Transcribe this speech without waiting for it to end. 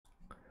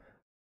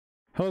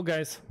Hello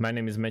guys, my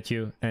name is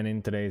Matthew, and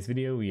in today's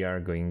video we are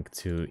going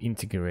to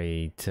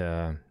integrate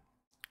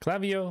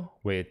Klaviyo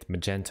with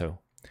Magento.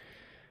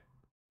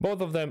 Both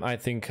of them I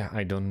think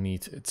I don't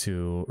need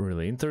to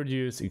really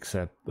introduce,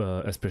 except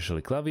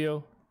especially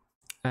Klaviyo.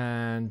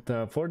 And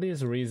for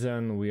this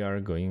reason we are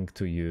going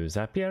to use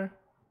Zapier,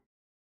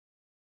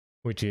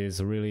 which is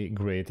a really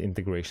great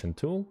integration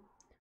tool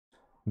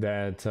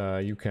that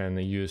you can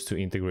use to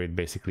integrate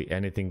basically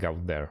anything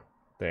out there.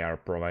 They are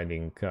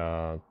providing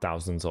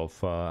thousands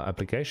of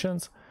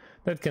applications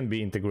that can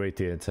be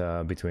integrated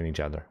between each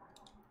other.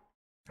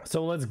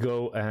 So let's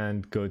go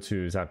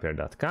to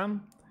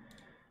zapier.com.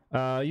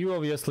 You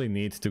obviously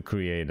need to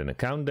create an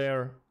account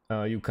there.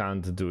 You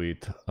can't do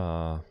it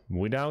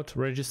without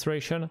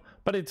registration,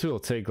 but it will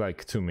take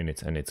like 2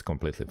 minutes and it's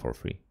completely for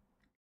free.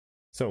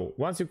 So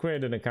once you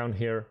create an account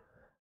here,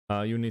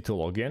 you need to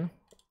log in.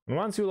 And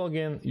once you log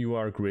in, you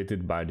are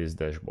greeted by this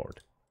dashboard.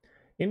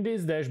 In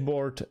this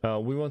dashboard,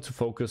 we want to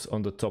focus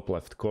on the top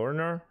left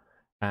corner,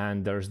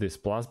 and there's this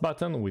plus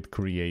button with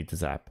Create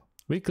Zap.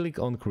 We click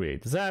on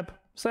Create Zap.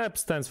 Zap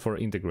stands for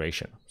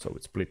integration, so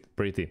it's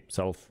pretty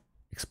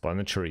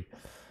self-explanatory.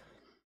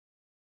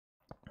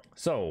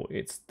 So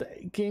it's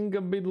taking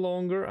a bit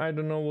longer. I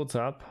don't know what's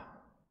up,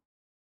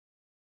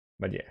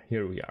 but yeah,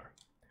 here we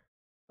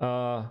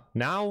are.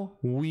 Now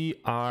we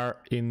are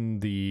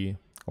in the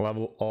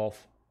level of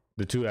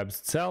the two apps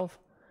itself.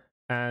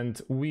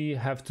 And we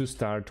have to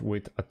start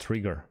with a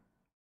trigger.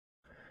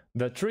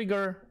 The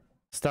trigger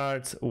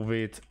starts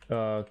with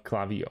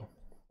Klaviyo.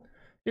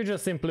 You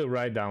just simply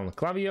write down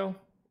Klaviyo,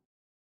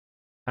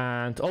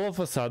 and all of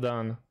a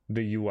sudden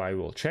the UI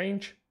will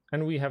change,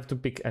 and we have to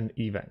pick an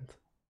event.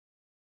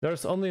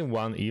 There's only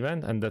one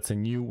event, and that's a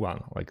new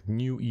one, like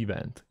new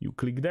event. You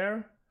click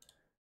there,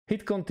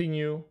 hit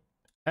continue,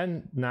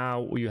 and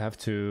now you have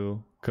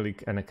to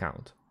click an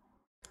account.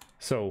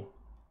 So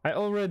I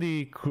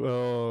already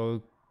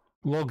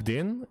logged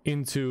in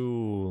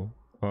into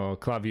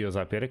Klaviyo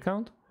Zapier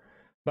account,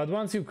 but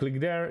once you click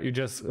there, you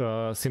just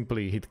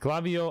simply hit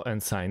Klaviyo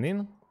and sign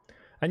in,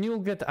 and you'll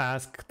get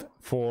asked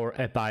for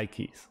API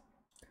keys.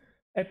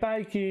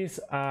 API keys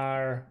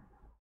are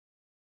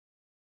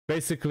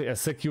basically a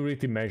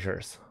security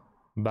measures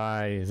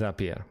by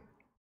Zapier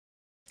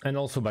and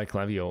also by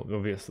Klaviyo,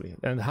 obviously.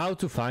 And how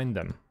to find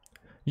them?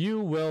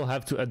 You will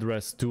have to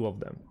address two of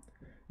them.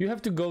 You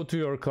have to go to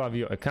your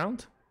Klaviyo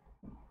account,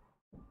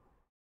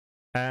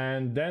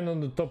 and then on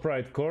the top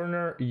right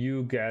corner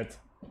you get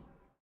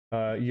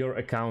your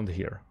account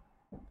here,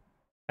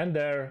 and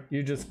there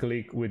you just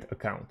click with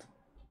account.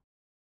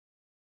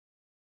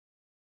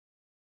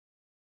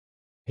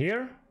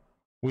 Here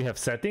we have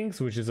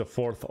settings, which is a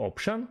fourth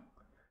option,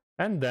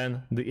 and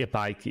then the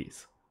API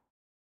keys.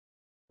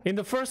 In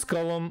the first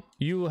column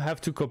you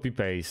have to copy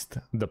paste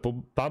the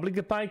public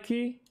API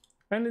key,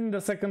 and in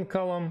the second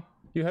column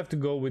you have to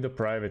go with the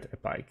private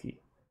API key.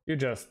 You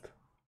just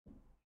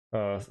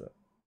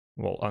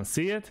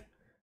unsee it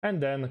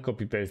and then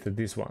copy paste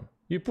this one.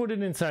 You put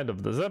it inside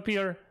of the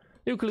Zapier,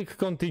 you click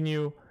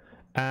continue,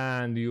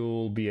 and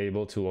you'll be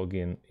able to log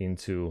in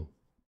into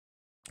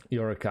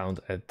your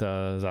account at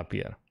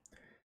Zapier.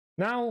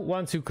 Now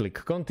once you click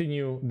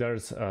continue,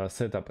 there's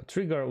set up a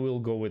trigger. We'll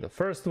go with the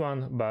first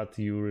one, but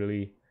you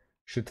really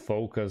should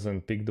focus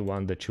and pick the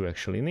one that you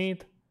actually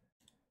need.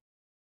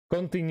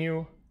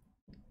 Continue,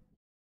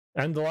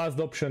 and the last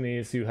option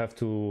is you have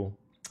to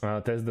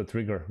test the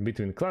trigger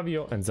between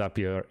Klaviyo and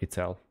Zapier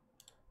itself.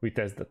 We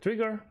test the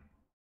trigger,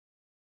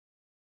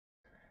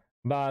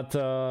 but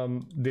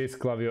this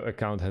Klaviyo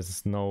account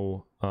has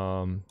no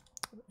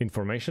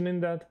information in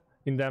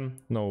them,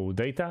 no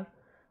data.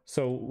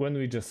 So when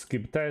we just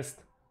skip test,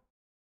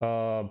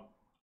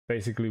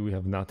 basically we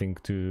have nothing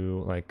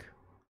to like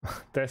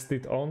test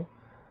it on.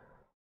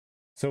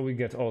 So we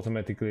get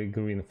automatically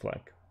green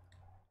flag.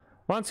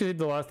 Once you hit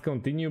the last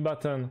continue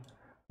button,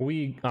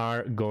 we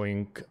are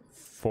going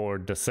for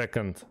the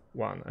second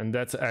one, and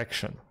that's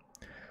action.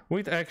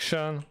 With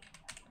action,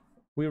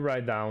 we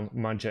write down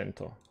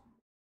Magento.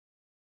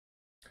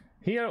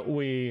 Here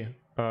we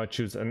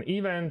choose an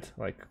event,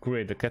 like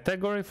create a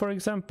category, for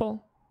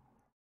example.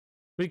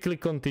 We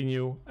click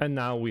continue, and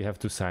now we have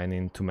to sign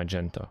in to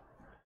Magento.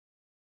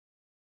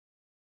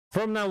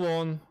 From now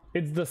on,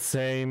 it's the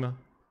same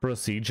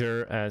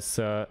procedure as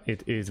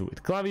it is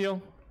with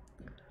Klaviyo.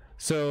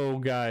 So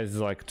guys,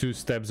 like 2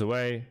 steps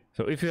away.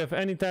 So if you have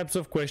any types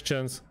of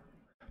questions,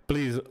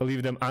 please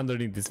leave them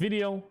underneath this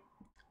video.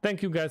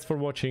 Thank you guys for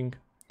watching,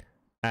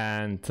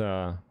 and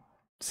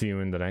see you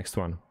in the next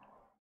one.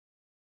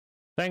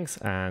 Thanks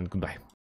and goodbye.